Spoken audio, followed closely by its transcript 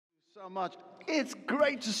So much. It's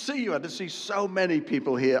great to see you and to see so many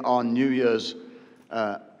people here on New Year's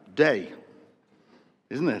Day,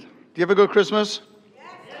 isn't it? Do you have a good Christmas?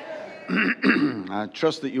 Yes. I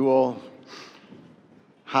trust that you all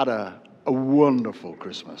had a wonderful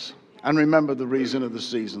Christmas. And remember the reason of the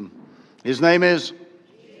season. His name is?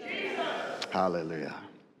 Jesus. Hallelujah.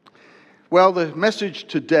 Well, the message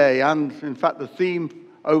today, and in fact the theme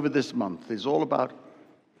over this month, is all about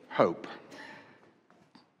hope.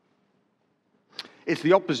 It's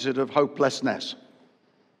the opposite of hopelessness.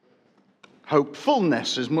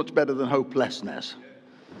 Hopefulness is much better than hopelessness.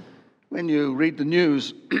 When you read the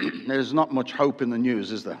news, there's not much hope in the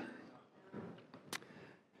news, is there?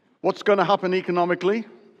 What's going to happen economically?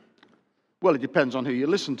 Well, it depends on who you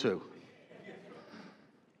listen to.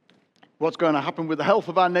 What's going to happen with the health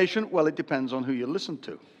of our nation? Well, it depends on who you listen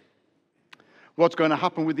to. What's going to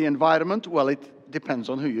happen with the environment? Well, it depends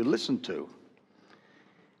on who you listen to.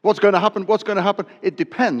 What's going to happen? What's going to happen? It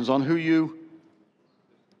depends on who you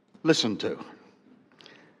listen to.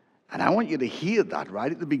 And I want you to hear that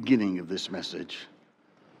right at the beginning of this message.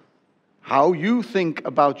 How you think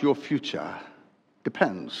about your future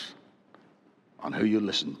depends on who you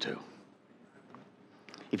listen to.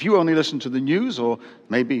 If you only listen to the news, or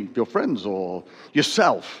maybe your friends or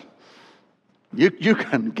yourself, you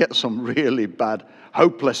can get some really bad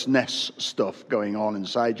hopelessness stuff going on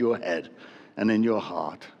inside your head and in your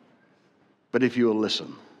heart. But if you'll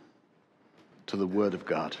listen to the Word of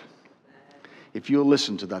God, if you'll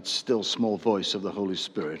listen to that still small voice of the Holy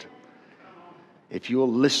Spirit, if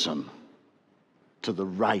you'll listen to the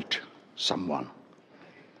right someone,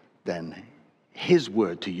 then His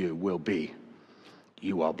word to you will be,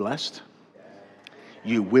 you are blessed,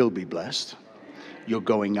 you will be blessed, you're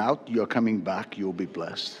going out, you're coming back, you'll be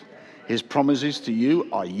blessed. His promises to you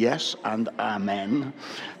are yes and amen,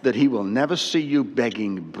 that He will never see you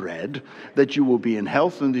begging bread, that you will be in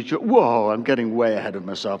health, and that you... Whoa, I'm getting way ahead of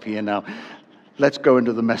myself here now. Let's go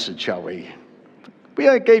into the message, shall we?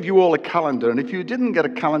 We gave you all a calendar, and if you didn't get a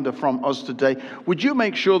calendar from us today, would you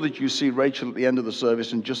make sure that you see Rachel at the end of the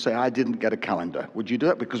service and just say, I didn't get a calendar? Would you do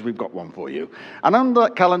it? Because we've got one for you. And on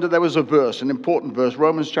that calendar, there was a verse, an important verse,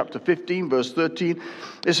 Romans chapter 15, verse 13.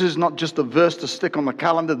 This is not just a verse to stick on the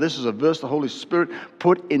calendar. This is a verse the Holy Spirit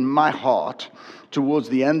put in my heart towards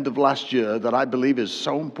the end of last year that I believe is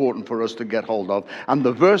so important for us to get hold of. And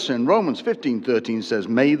the verse in Romans 15:13 says,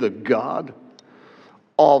 may the God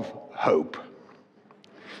of hope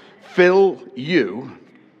fill you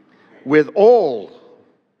with all,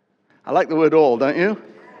 I like the word all, don't you?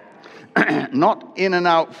 Not in and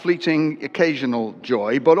out fleeting occasional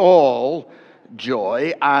joy, but all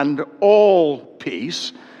joy and all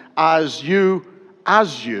peace as you,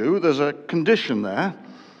 there's a condition there.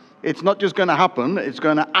 It's not just going to happen, it's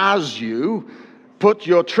going to, as you put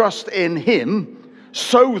your trust in Him,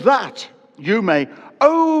 so that you may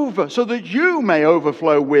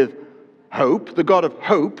overflow with hope. The God of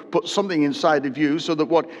hope puts something inside of you so that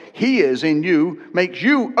what He is in you makes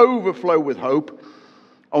you overflow with hope.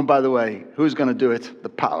 Oh, and by the way, who's going to do it? The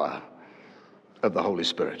power of the Holy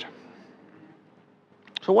Spirit.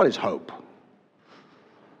 So what is hope?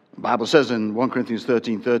 The Bible says in 1 Corinthians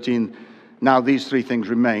 13:13, now these three things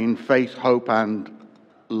remain, faith, hope, and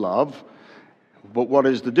love. But what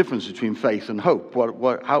is the difference between faith and hope?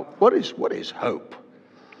 What is hope?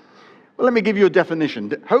 Well, let me give you a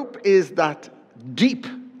definition. Hope is that deep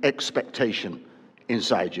expectation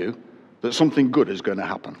inside you that something good is going to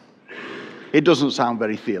happen. It doesn't sound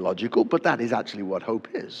very theological, but that is actually what hope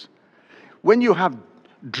is. When you have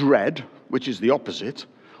dread, which is the opposite,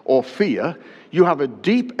 or fear, you have a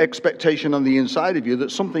deep expectation on the inside of you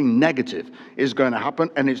that something negative is going to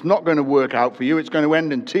happen and it's not going to work out for you. It's going to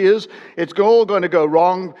end in tears. It's all going to go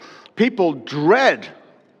wrong. People dread.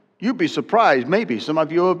 You'd be surprised, maybe some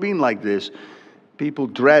of you have been like this. People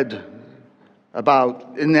dread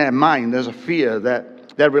about, in their mind, there's a fear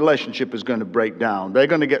that their relationship is going to break down. They're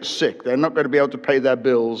going to get sick. They're not going to be able to pay their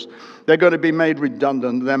bills. They're going to be made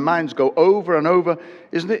redundant. Their minds go over and over.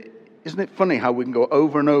 Isn't it funny how we can go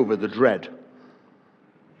over and over the dread?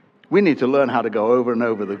 We need to learn how to go over and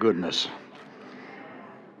over the goodness.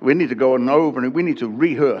 We need to go over and we need to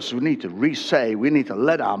rehearse. We need to re-say. We need to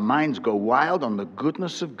let our minds go wild on the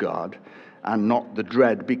goodness of God and not the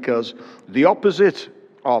dread, because the opposite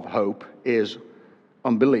of hope is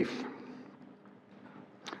unbelief.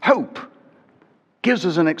 Hope gives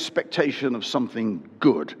us an expectation of something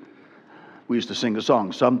good. We used to sing a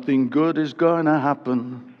song, something good is going to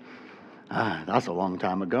happen. That's a long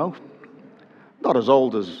time ago. Not as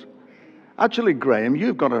old as Actually, Graham,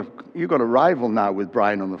 you've got a rival now with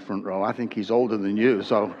Brian on the front row. I think he's older than you,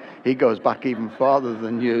 so he goes back even farther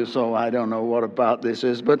than you. So I don't know what about this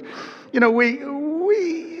is, but we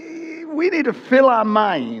need to fill our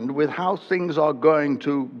mind with how things are going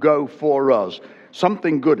to go for us.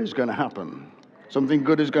 Something good is going to happen. Something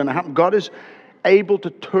good is going to happen. God is able to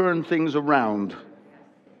turn things around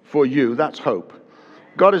for you. That's hope.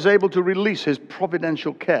 God is able to release his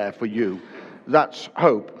providential care for you. That's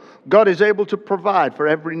hope. God is able to provide for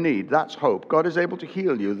every need. That's hope. God is able to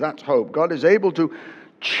heal you. That's hope. God is able to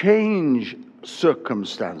change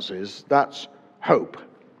circumstances. That's hope.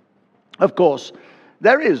 Of course,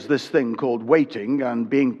 there is this thing called waiting and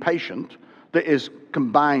being patient that is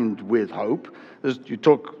combined with hope. You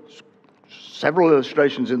took several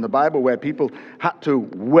illustrations in the Bible where people had to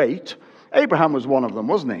wait. Abraham was one of them,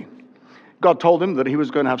 wasn't he? God told him that he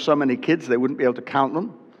was going to have so many kids they wouldn't be able to count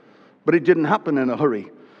them. But it didn't happen in a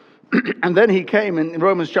hurry. And then he came in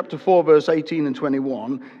Romans chapter 4, verse 18 and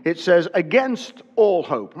 21. It says, against all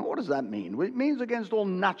hope. Now, what does that mean? Well, it means against all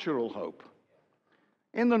natural hope.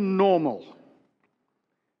 In the normal.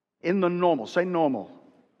 Say normal.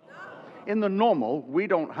 In the normal, we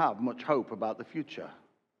don't have much hope about the future.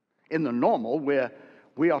 In the normal,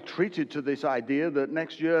 we are treated to this idea that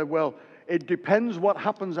next year, well, it depends what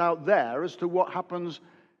happens out there as to what happens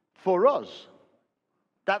for us.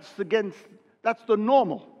 That's the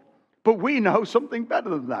normal. But we know something better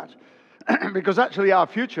than that. Because actually our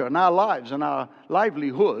future and our lives and our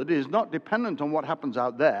livelihood is not dependent on what happens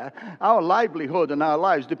out there. Our livelihood and our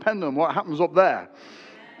lives depend on what happens up there.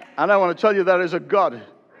 And I want to tell you there is a God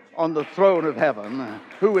on the throne of heaven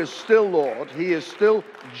who is still Lord. He is still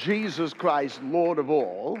Jesus Christ, Lord of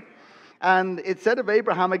all. And it said of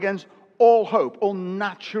Abraham, against all hope, all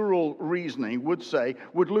natural reasoning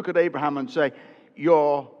would look at Abraham and say,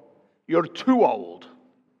 you're too old.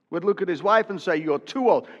 Would look at his wife and say, you're too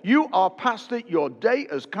old. You are past it. Your day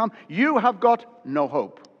has come. You have got no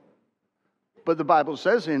hope. But the Bible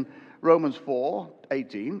says in Romans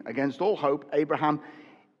 4:18, against all hope, Abraham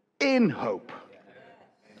in hope.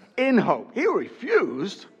 In hope. He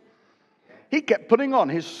refused. He kept putting on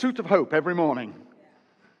his suit of hope every morning.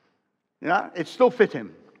 Yeah, it still fit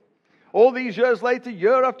him. All these years later,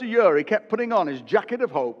 year after year, he kept putting on his jacket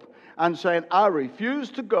of hope and saying, I refuse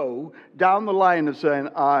to go down the line of saying,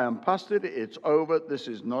 I am past it, it's over, this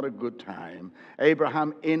is not a good time.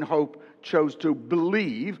 Abraham, in hope, chose to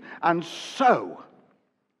believe, and so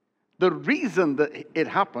the reason that it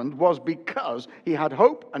happened was because he had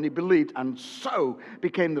hope and he believed, and so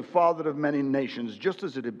became the father of many nations, just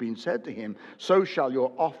as it had been said to him, so shall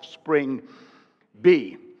your offspring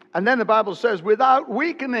be. And then the Bible says, without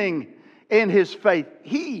weakening in his faith,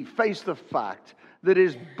 he faced the fact that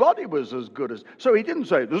his body was as good as... So he didn't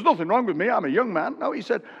say, there's nothing wrong with me, I'm a young man. No, he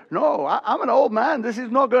said, no, I'm an old man. This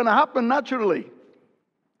is not going to happen naturally.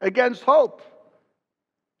 Against hope.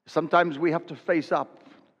 Sometimes we have to face up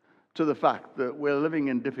to the fact that we're living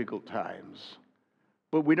in difficult times.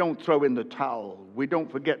 But we don't throw in the towel. We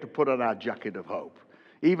don't forget to put on our jacket of hope.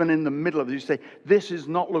 Even in the middle of it, you say, this is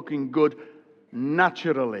not looking good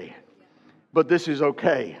naturally. But this is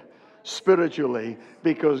okay spiritually,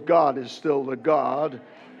 because God is still the God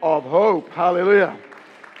of hope. Hallelujah.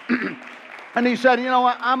 And he said,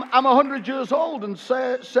 I'm 100 years old, and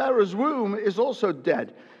Sarah's womb is also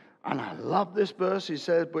dead. And I love this verse. He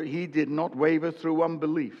said, but he did not waver through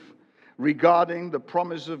unbelief regarding the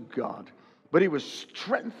promise of God, but he was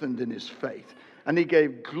strengthened in his faith, and he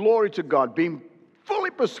gave glory to God, being fully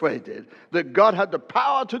persuaded that God had the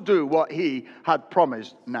power to do what he had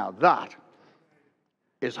promised. Now that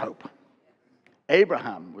is hope.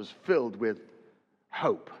 Abraham was filled with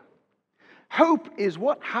hope. Hope is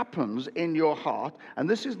what happens in your heart, and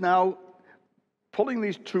this is now pulling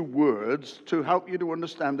these two words to help you to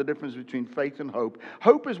understand the difference between faith and hope.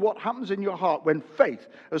 Hope is what happens in your heart when faith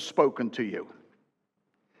has spoken to you.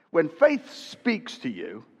 When faith speaks to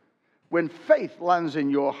you, when faith lands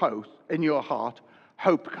in your heart,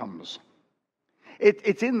 hope comes.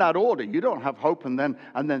 It's in that order. You don't have hope and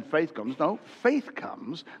then faith comes. No, faith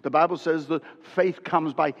comes. The Bible says that faith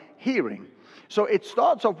comes by hearing. So it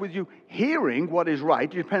starts off with you hearing what is right.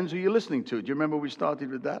 It depends who you're listening to. Do you remember we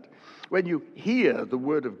started with that? When you hear the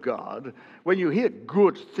word of God, when you hear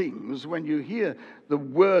good things, when you hear the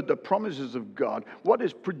word, the promises of God, what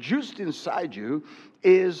is produced inside you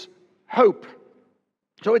is hope.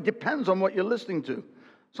 So it depends on what you're listening to.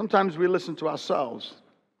 Sometimes we listen to ourselves.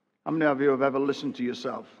 How many of you have ever listened to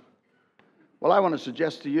yourself? Well, I want to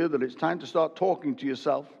suggest to you that it's time to start talking to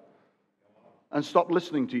yourself and stop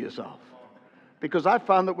listening to yourself. Because I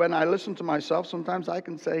found that when I listen to myself, sometimes I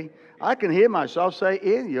can hear myself say,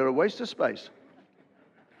 Ian, you're a waste of space.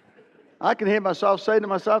 I can hear myself say to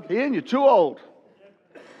myself, Ian, you're too old.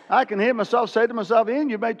 I can hear myself say to myself, Ian,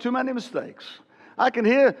 you've made too many mistakes. You can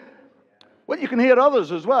hear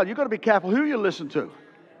others as well. You've got to be careful who you listen to.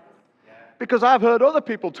 Because I've heard other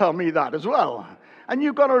people tell me that as well. And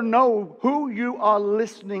you've got to know who you are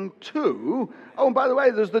listening to. Oh, and by the way,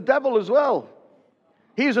 there's the devil as well.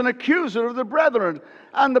 He's an accuser of the brethren.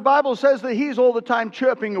 And the Bible says that he's all the time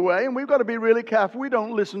chirping away. And we've got to be really careful we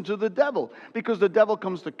don't listen to the devil. Because the devil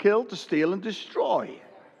comes to kill, to steal, and destroy.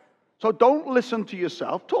 So don't listen to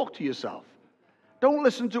yourself. Talk to yourself. Don't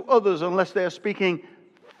listen to others unless they're speaking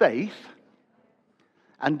faith.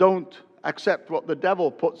 And don't accept what the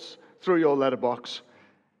devil puts through your letterbox.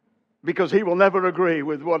 Because he will never agree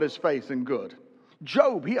with what is faith and good.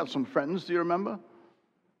 Job, he had some friends, do you remember?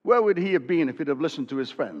 Where would he have been if he'd have listened to his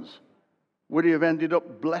friends? Would he have ended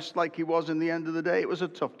up blessed like he was in the end of the day? It was a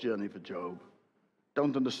tough journey for Job.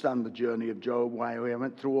 Don't understand the journey of Job, why he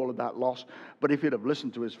went through all of that loss. But if he'd have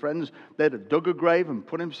listened to his friends, they'd have dug a grave and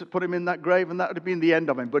put him in that grave, and that would have been the end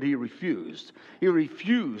of him. But he refused. He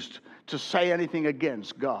refused to say anything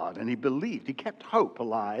against God. And he believed. He kept hope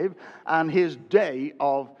alive. And his day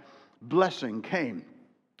of blessing came.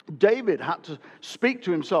 David had to speak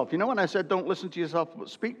to himself. You know when I said don't listen to yourself but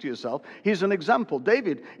speak to yourself? Here's an example.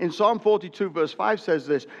 David in Psalm 42 verse 5 says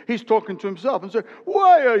this. He's talking to himself and said,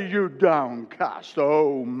 why are you downcast,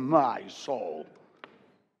 oh my soul?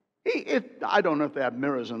 I don't know if they had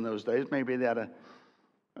mirrors in those days. Maybe they had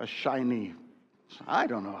a shiny, I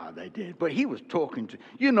don't know how they did. But he was talking to,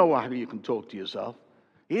 you know how you can talk to yourself.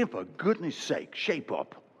 For goodness sake, shape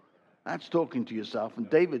up. That's talking to yourself. And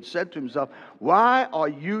David said to himself, why are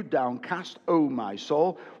you downcast, O my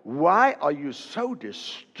soul? Why are you so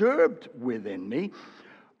disturbed within me?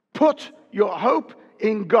 Put your hope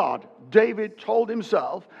in God. David told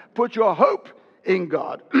himself, put your hope in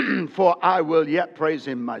God, for I will yet praise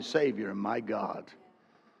him, my Savior and my God.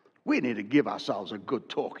 We need to give ourselves a good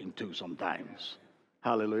talking to sometimes.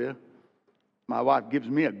 Hallelujah. My wife gives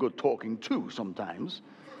me a good talking to sometimes.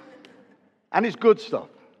 And it's good stuff.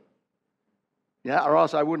 Yeah, or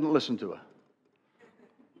else I wouldn't listen to her.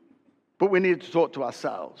 But we need to talk to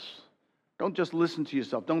ourselves. Don't just listen to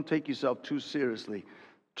yourself. Don't take yourself too seriously.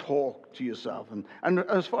 Talk to yourself. And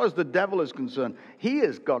as far as the devil is concerned, he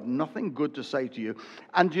has got nothing good to say to you.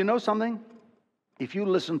 And do you know something? If you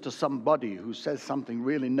listen to somebody who says something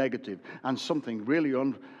really negative and something really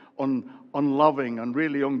unloving and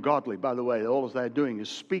really ungodly, by the way, all they're doing is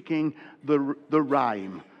speaking the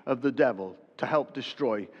rhyme of the devil to help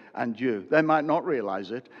destroy and you. They might not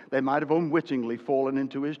realize it. They might have unwittingly fallen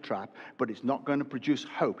into his trap, but it's not going to produce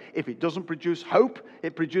hope. If it doesn't produce hope,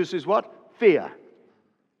 it produces what? Fear.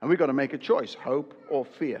 And we've got to make a choice, hope or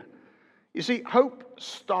fear. You see, hope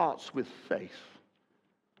starts with faith.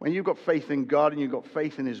 When you've got faith in God and you've got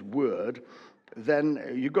faith in his word,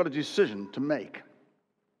 then you've got a decision to make.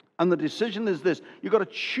 And the decision is this: you've got to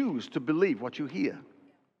choose to believe what you hear.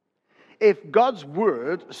 If God's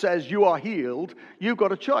word says you are healed, you've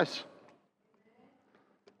got a choice.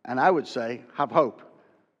 And I would say, have hope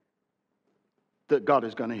that God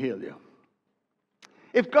is going to heal you.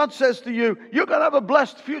 If God says to you, you're going to have a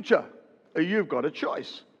blessed future, you've got a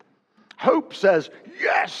choice. Hope says,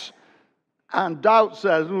 yes. And doubt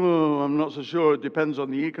says, oh, I'm not so sure. It depends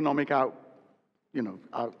on the economic outlook.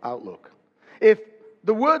 If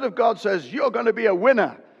the word of God says you're going to be a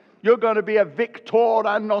winner, you're going to be a victor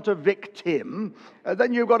and not a victim,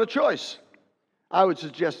 then you've got a choice. I would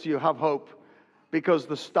suggest you have hope, because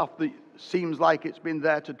the stuff that seems like it's been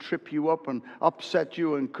there to trip you up and upset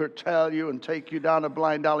you and curtail you and take you down a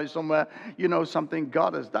blind alley somewhere, you know something,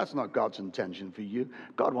 that's not God's intention for you.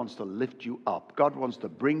 God wants to lift you up. God wants to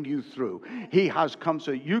bring you through. He has come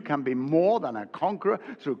so you can be more than a conqueror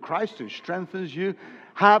through Christ who strengthens you.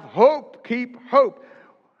 Have hope. Keep hope.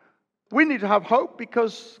 We need to have hope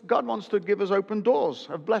because God wants to give us open doors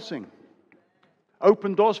of blessing.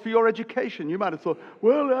 Open doors for your education. You might have thought,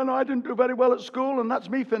 well, I didn't do very well at school and that's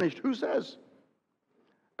me finished. Who says?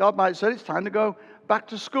 God might say it's time to go back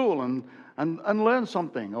to school and learn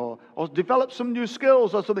something or develop some new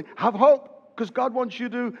skills or something. Have hope, because God wants you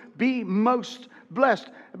to be most blessed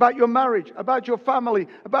about your marriage, about your family,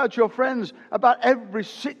 about your friends, about every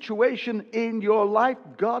situation in your life.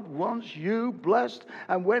 God wants you blessed.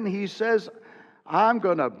 And when he says, I'm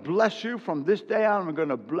going to bless you from this day on, I'm going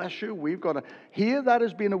to bless you, we've got to hear that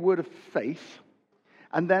as being a word of faith,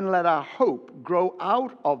 and then let our hope grow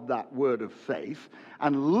out of that word of faith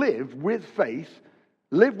and live with faith,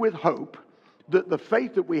 live with hope that the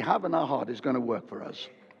faith that we have in our heart is going to work for us.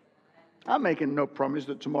 I'm making no promise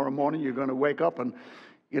that tomorrow morning you're going to wake up and,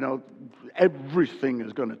 everything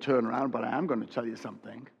is going to turn around, but I am going to tell you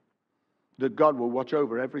something, that God will watch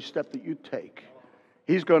over every step that you take.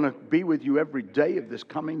 He's going to be with you every day of this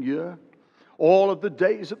coming year. All of the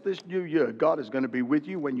days of this new year, God is going to be with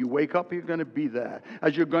you. When you wake up, He's going to be there.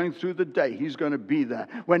 As you're going through the day, He's going to be there.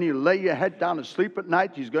 When you lay your head down to sleep at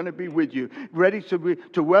night, He's going to be with you, ready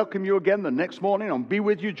to welcome you again the next morning and be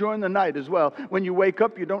with you during the night as well. When you wake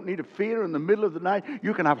up, you don't need to fear in the middle of the night.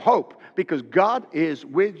 You can have hope because God is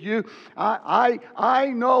with you.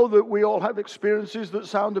 I know that we all have experiences that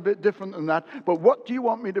sound a bit different than that, but what do you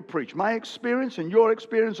want me to preach? My experience and your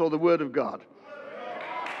experience, or the Word of God?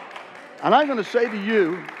 And I'm going to say to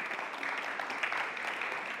you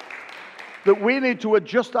that we need to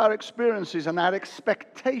adjust our experiences and our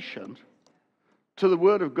expectation to the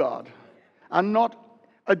Word of God and not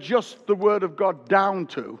adjust the Word of God down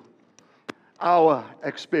to our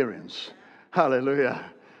experience. Hallelujah.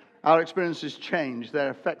 Our experiences change.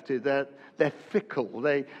 They're affected. They're fickle.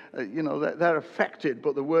 They're affected,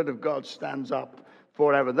 but the Word of God stands up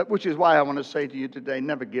forever. Which is why I want to say to you today,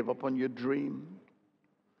 never give up on your dream.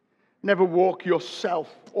 Never walk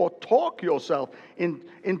yourself or talk yourself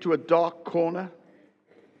into a dark corner.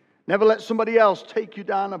 Never let somebody else take you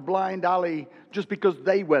down a blind alley just because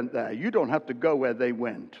they went there. You don't have to go where they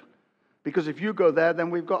went. Because if you go there, then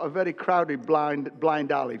we've got a very crowded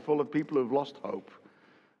blind alley full of people who've lost hope.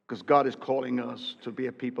 Because God is calling us to be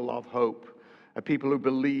a people of hope, a people who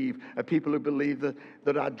believe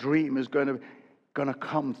that our dream is going to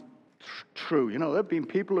come true. There have been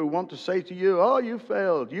people who want to say to you, oh, you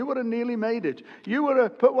failed. You would have nearly made it. You would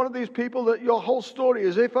have put one of these people that your whole story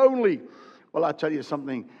is if only. Well, I tell you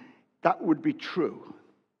something, that would be true,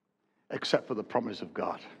 except for the promise of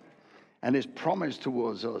God. And His promise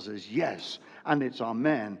towards us is yes, and it's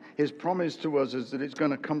amen. His promise to us is that it's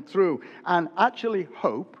going to come through. And actually,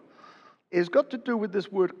 hope has got to do with this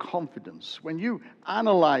word confidence. When you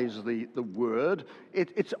analyze the word,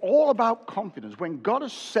 it's all about confidence. When God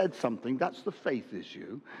has said something, that's the faith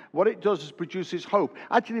issue. What it does is produces hope.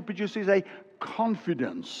 Actually, it produces a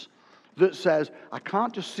confidence that says, I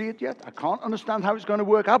can't just see it yet. I can't understand how it's going to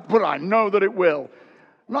work out, but I know that it will.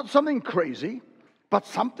 Not something crazy, but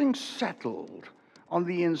something settled on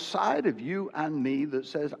the inside of you and me that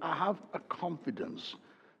says, I have a confidence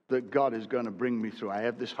that God is going to bring me through. I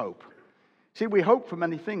have this hope. See, we hope for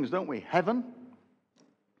many things, don't we? Heaven.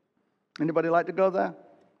 Anybody like to go there?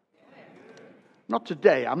 Not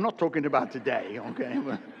today. I'm not talking about today, okay?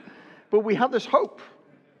 But we have this hope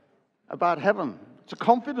about heaven. It's a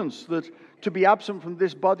confidence that to be absent from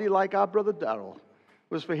this body like our brother Darrell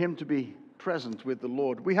was for him to be present with the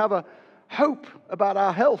Lord. We have a hope about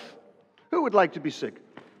our health. Who would like to be sick?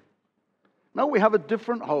 No, we have a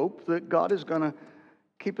different hope that God is going to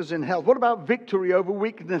keep us in health. What about victory over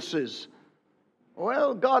weaknesses?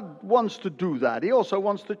 Well, God wants to do that. He also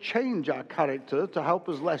wants to change our character to help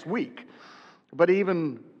us less weak. But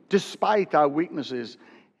even despite our weaknesses,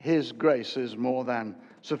 His grace is more than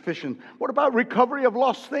sufficient. What about recovery of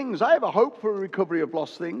lost things? I have a hope for a recovery of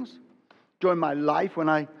lost things. During my life,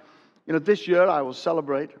 when this year I will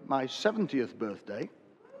celebrate my 70th birthday.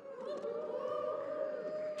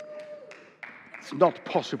 It's not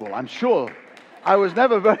possible, I'm sure. I was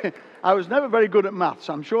never very good at maths.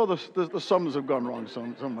 I'm sure the sums have gone wrong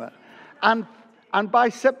somewhere. And by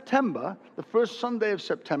September, the first Sunday of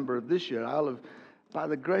September of this year, by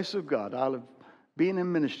the grace of God, I'll have been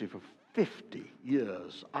in ministry for 50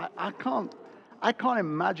 years. I can't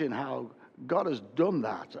imagine how God has done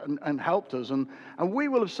that and helped us. And we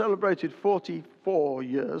will have celebrated 44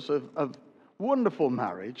 years of wonderful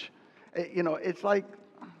marriage. It's like,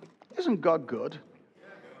 isn't God good?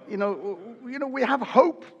 We have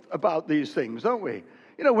hope about these things, don't we?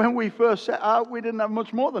 When we first set out, we didn't have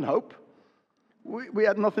much more than hope. We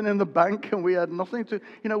had nothing in the bank, and we had nothing to,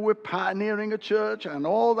 we're pioneering a church and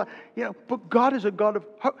all that, but God is a God of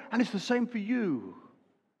hope, and it's the same for you.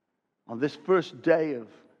 On this first day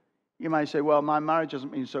you might say, well, my marriage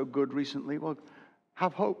hasn't been so good recently. Well,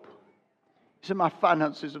 have hope. You say, my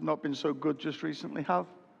finances have not been so good just recently. Have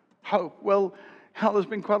hope. Well, there's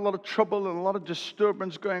been quite a lot of trouble and a lot of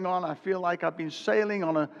disturbance going on. I feel like I've been sailing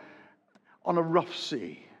on a rough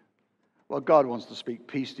sea. Well, God wants to speak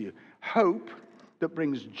peace to you. Hope that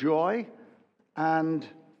brings joy and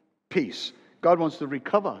peace. God wants to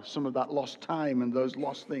recover some of that lost time and those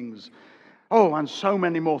lost things. Oh, and so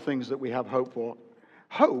many more things that we have hope for.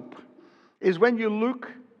 Hope is when you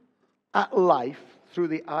look at life through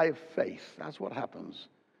the eye of faith. That's what happens.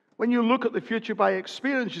 When you look at the future by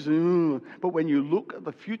experience, you say, but when you look at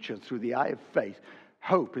the future through the eye of faith,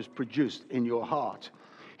 hope is produced in your heart.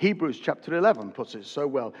 Hebrews chapter 11 puts it so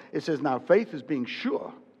well. It says, now faith is being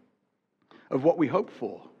sure of what we hope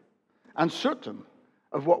for and certain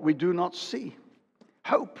of what we do not see.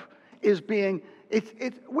 Hope is being,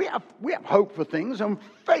 we have hope for things, and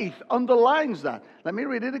faith underlines that. Let me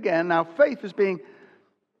read it again. Now faith is being,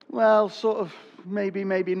 well, sort of, maybe,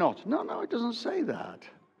 maybe not. No, it doesn't say that.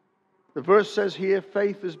 The verse says here,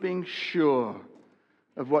 faith is being sure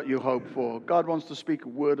of what you hope for. God wants to speak a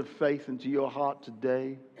word of faith into your heart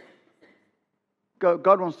today.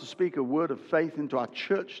 God wants to speak a word of faith into our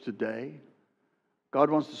church today.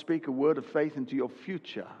 God wants to speak a word of faith into your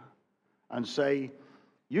future and say,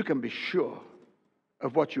 you can be sure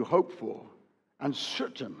of what you hope for and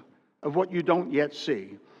certain of what you don't yet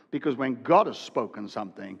see. Because when God has spoken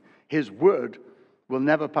something, his word will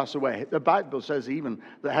never pass away. The Bible says even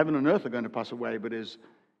that heaven and earth are going to pass away, but his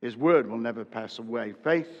word will never pass away.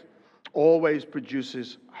 Faith always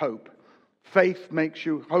produces hope. Faith makes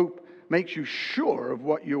you sure of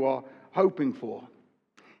what you are hoping for.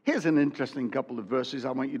 Here's an interesting couple of verses I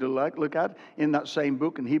want you to look at in that same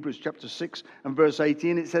book in Hebrews chapter 6 and verse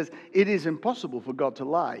 18. It says, it is impossible for God to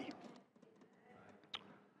lie.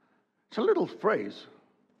 It's a little phrase.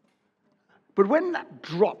 But when that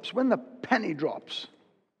drops, when the penny drops,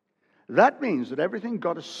 that means that everything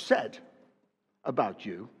God has said about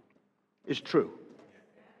you is true.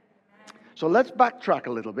 So let's backtrack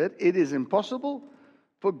a little bit. It is impossible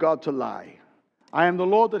for God to lie. I am the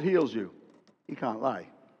Lord that heals you. He can't lie.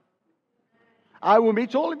 I will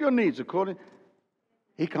meet all of your needs according.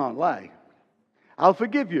 He can't lie. I'll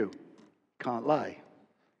forgive you. Can't lie.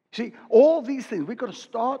 See, all these things, we've got to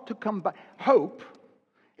start to come back. Hope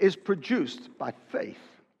is produced by faith.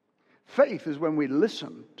 Faith is when we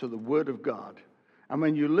listen to the Word of God. And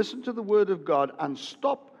when you listen to the Word of God and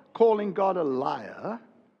stop calling God a liar,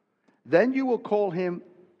 then you will call him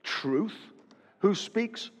truth, who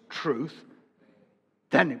speaks truth,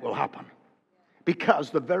 then it will happen. Because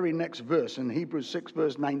the very next verse in Hebrews 6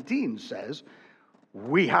 verse 19 says,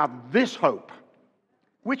 we have this hope.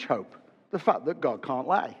 Which hope? The fact that God can't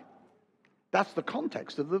lie. That's the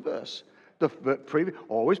context of the verse.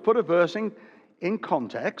 Always put a verse in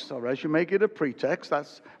context, or else you make it a pretext.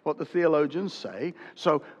 That's what the theologians say.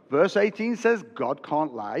 So verse 18 says, God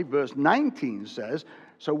can't lie. Verse 19 says,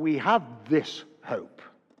 so we have this hope.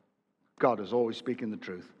 God is always speaking the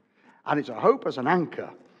truth. And it's a hope as an anchor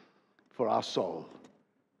for our soul.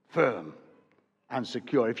 Firm and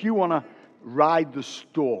secure. If you want to ride the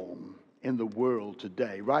storm in the world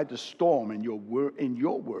today, ride the storm in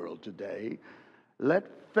your world today, let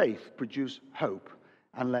faith produce hope,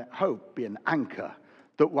 and let hope be an anchor,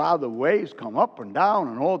 that while the waves come up and down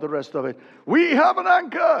and all the rest of it, we have an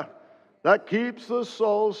anchor that keeps the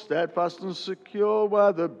soul steadfast and secure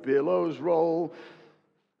while the billows roll,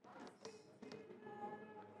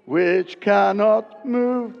 which cannot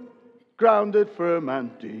move, grounded firm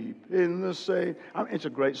and deep in the sea. I mean, it's a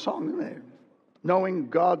great song, isn't it? Knowing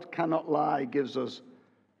God cannot lie gives us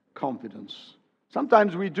confidence.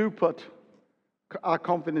 Sometimes we do put our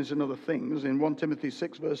confidence in other things. In 1 Timothy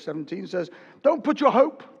 6 verse 17 says, don't put your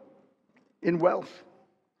hope in wealth,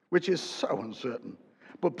 which is so uncertain,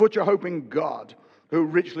 but put your hope in God, who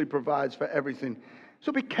richly provides for everything.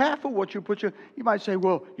 So be careful what you put you might say,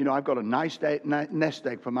 well, I've got a nice nest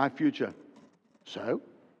egg for my future. So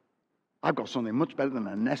I've got something much better than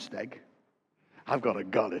a nest egg. I've got a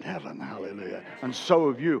God in heaven, hallelujah. And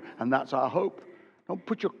so have you, and that's our hope. Don't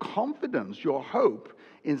put your confidence, your hope,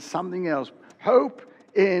 in something else. Hope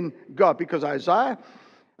in God, because Isaiah,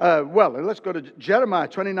 let's go to Jeremiah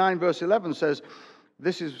 29 verse 11 says,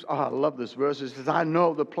 I love this verse. It says, I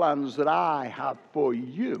know the plans that I have for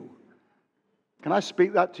you. Can I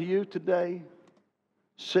speak that to you today?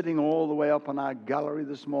 Sitting all the way up on our gallery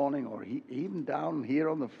this morning, or even down here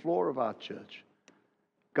on the floor of our church.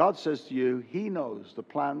 God says to you, he knows the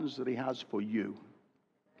plans that he has for you.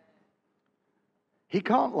 He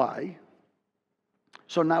can't lie.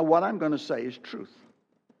 So now what I'm going to say is truth.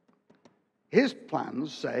 His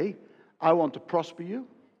plans say, I want to prosper you.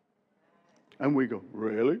 And we go,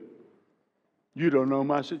 really? You don't know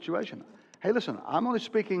my situation. Hey, listen, I'm only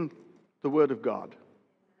speaking the word of God.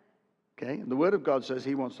 Okay? And the word of God says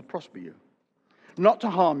he wants to prosper you. Not to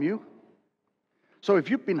harm you. So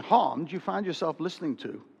if you've been harmed, you find yourself listening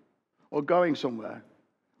to or going somewhere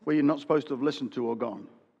where you're not supposed to have listened to or gone.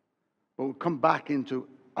 But we'll come back into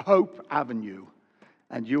Hope Avenue,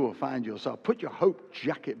 and you will find yourself. Put your hope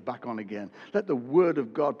jacket back on again. Let the word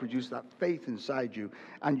of God produce that faith inside you,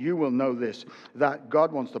 and you will know this, that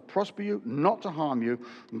God wants to prosper you, not to harm you,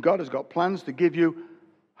 and God has got plans to give you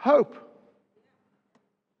hope.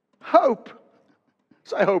 Hope.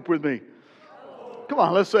 Say hope with me. Come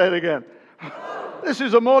on, let's say it again. This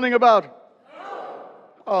is a morning about,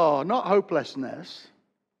 oh, not hopelessness,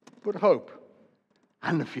 but hope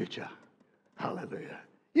and the future. Hallelujah.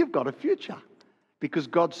 You've got a future because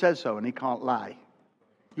God says so and he can't lie.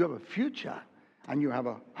 You have a future and you have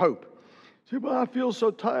a hope. You say, well, I feel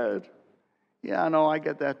so tired. Yeah, I know, I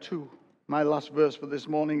get that too. My last verse for this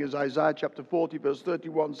morning is Isaiah chapter 40, verse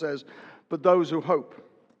 31 says, but those who hope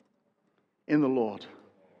in the Lord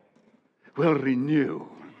will renew.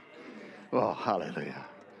 Oh, hallelujah.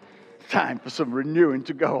 Time for some renewing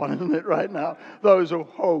to go on, isn't it, right now? Those who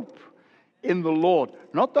hope in the Lord.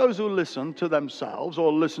 Not those who listen to themselves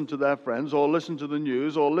or listen to their friends or listen to the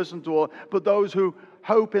news or listen to all, but those who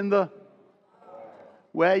hope in the...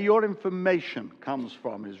 Where your information comes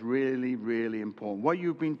from is really, really important. What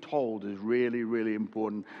you've been told is really, really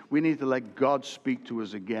important. We need to let God speak to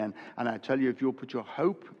us again. And I tell you, if you'll put your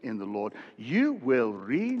hope in the Lord, you will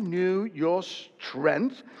renew your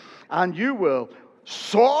strength and you will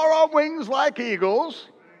soar on wings like eagles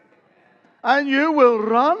and you will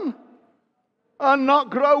run and not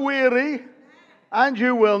grow weary and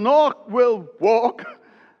you will walk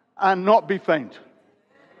and not be faint.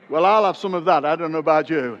 Well, I'll have some of that. I don't know about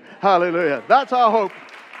you. Hallelujah. That's our hope.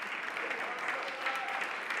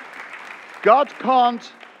 God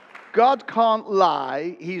can't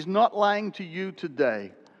lie. He's not lying to you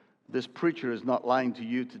today. This preacher is not lying to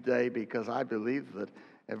you today because I believe that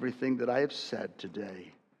everything that I have said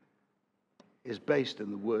today is based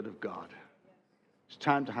in the Word of God. It's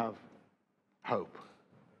time to have hope.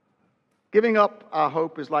 Giving up our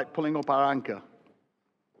hope is like pulling up our anchor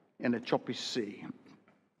in a choppy sea.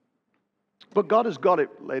 But God has got it,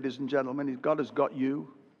 ladies and gentlemen. God has got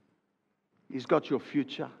you. He's got your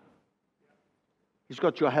future. He's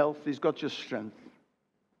got your health. He's got your strength.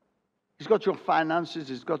 He's got your finances.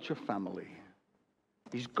 He's got your family.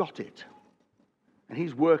 He's got it. And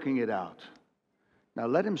he's working it out. Now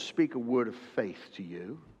let him speak a word of faith to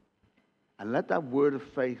you. And let that word of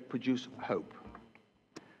faith produce hope.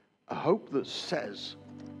 A hope that says,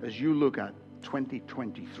 as you look at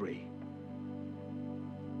 2023,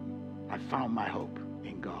 I found my hope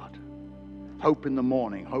in God. Hope in the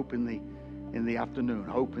morning, hope in the afternoon,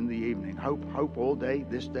 hope in the evening, hope all day,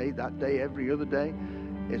 this day, that day, every other day.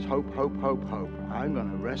 It's hope, hope, hope, hope. I'm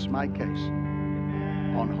going to rest my case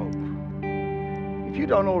on hope. If you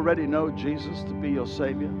don't already know Jesus to be your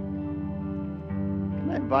Savior, can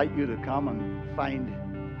I invite you to come and find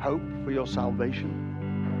hope for your salvation,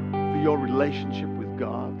 for your relationship with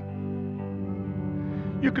God?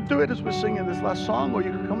 You could do it as we're singing this last song, or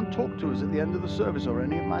you could come and talk to us at the end of the service, or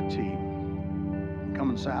any of my team.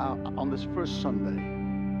 Come and say, on this first Sunday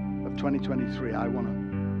of 2023, I want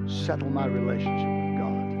to settle my relationship with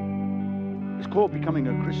God. It's called becoming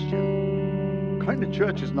a Christian. Going to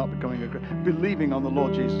church is not becoming a Christian. Believing on the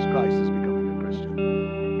Lord Jesus Christ is becoming a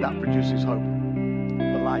Christian. That produces hope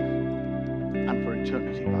for life and for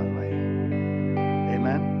eternity, by the way.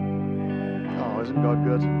 Amen? Oh, isn't God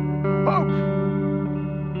good? Hope!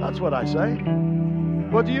 That's what I say.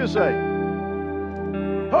 What do you say?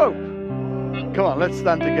 Hope. Come on, let's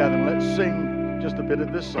stand together and let's sing just a bit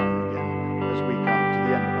of this song again as we come to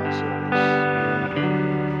the end of our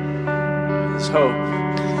service. There's hope.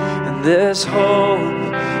 And there's hope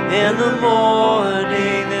in the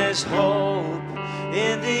morning. There's hope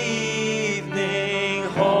in the evening.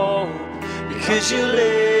 Hope because you're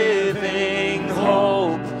living.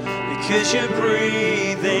 Hope because you're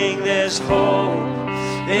breathing. There's hope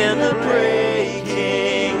in the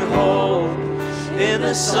breaking, hope in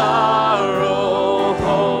the sorrow,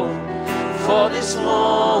 hope for this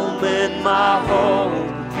moment, my hope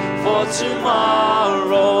for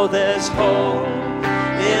tomorrow. There's hope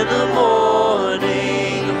in the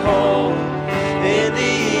morning, hope in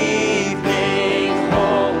the evening,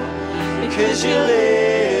 hope because you're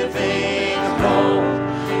living, hope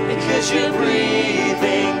because you're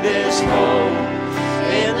breathing. There's hope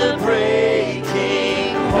in the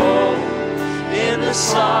breaking, hope in the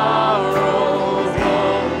sorrow,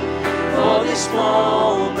 hope for this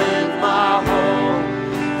moment, my hope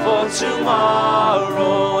for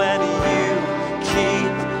tomorrow. And you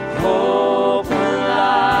keep hope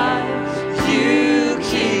alive, you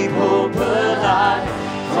keep hope alive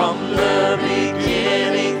from the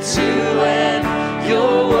beginning to end.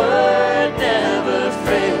 Your word never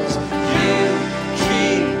fails. You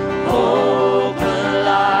keep hope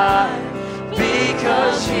alive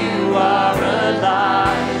because you are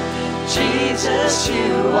alive. Jesus,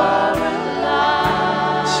 you are alive.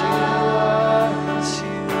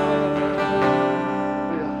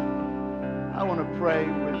 I want to pray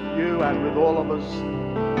with you and with all of us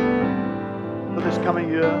for this coming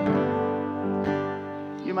year.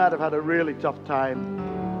 might have had a really tough time.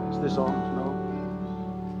 Is this on?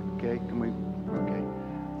 No? Okay, can we? Okay.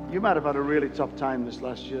 You might have had a really tough time this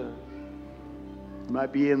last year. You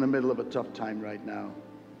might be in the middle of a tough time right now.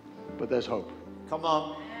 But there's hope. Come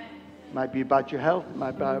on. It might be about your health. It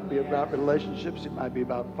might be about relationships. It might be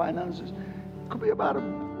about finances. It could be about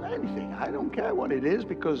anything. I don't care what it is,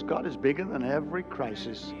 because God is bigger than every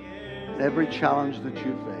crisis and every challenge that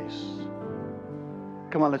you face.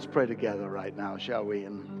 Come on, let's pray together right now, shall we?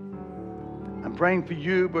 And I'm praying for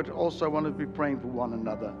you, but also I want to be praying for one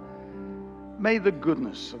another. May the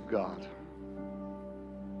goodness of God,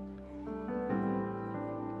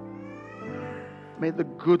 may the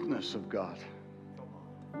goodness of God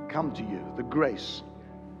come to you, the grace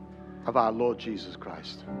of our Lord Jesus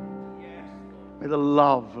Christ. May the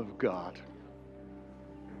love of God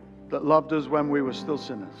that loved us when we were still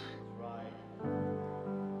sinners,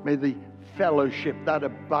 may the fellowship, that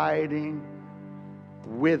abiding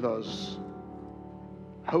with us,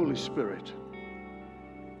 Holy Spirit,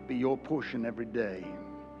 be your portion every day.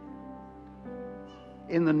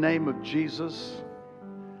 In the name of Jesus,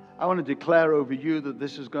 I want to declare over you that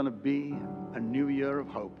this is going to be a new year of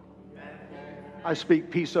hope. I speak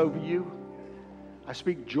peace over you. I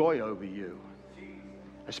speak joy over you.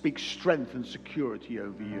 I speak strength and security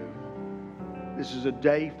over you. This is a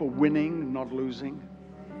day for winning, not losing.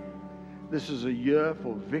 This is a year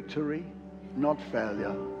for victory, not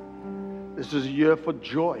failure. This is a year for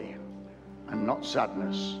joy and not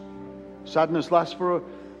sadness. Sadness lasts for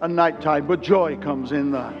a night time, but joy comes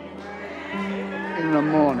in the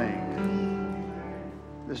morning.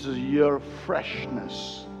 This is a year of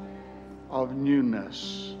freshness, of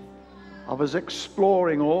newness, of us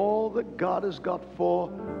exploring all that God has got for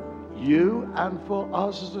you and for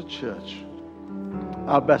us as a church.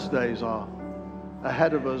 Our best days are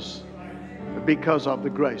ahead of us because of the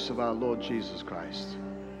grace of our Lord Jesus Christ.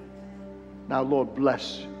 Now, Lord,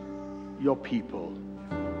 bless your people.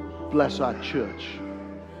 Bless our church.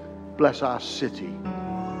 Bless our city.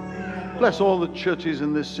 Bless all the churches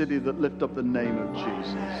in this city that lift up the name of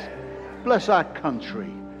Jesus. Bless our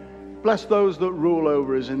country. Bless those that rule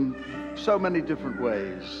over us in so many different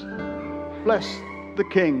ways. Bless the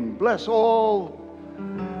King. Bless all.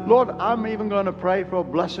 Lord, I'm even going to pray for a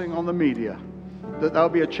blessing on the media, that there'll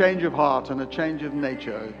be a change of heart and a change of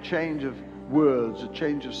nature, a change of words, a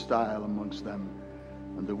change of style amongst them,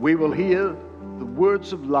 and that we will hear the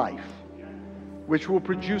words of life, which will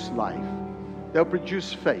produce life. They'll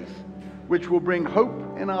produce faith, which will bring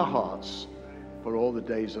hope in our hearts for all the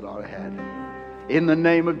days that are ahead. In the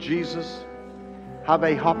name of Jesus, have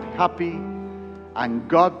a happy and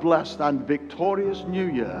God-blessed and victorious New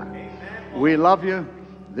Year. We love you.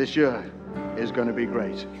 This year is going to be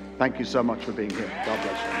great. Thank you so much for being here. God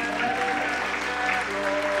bless you.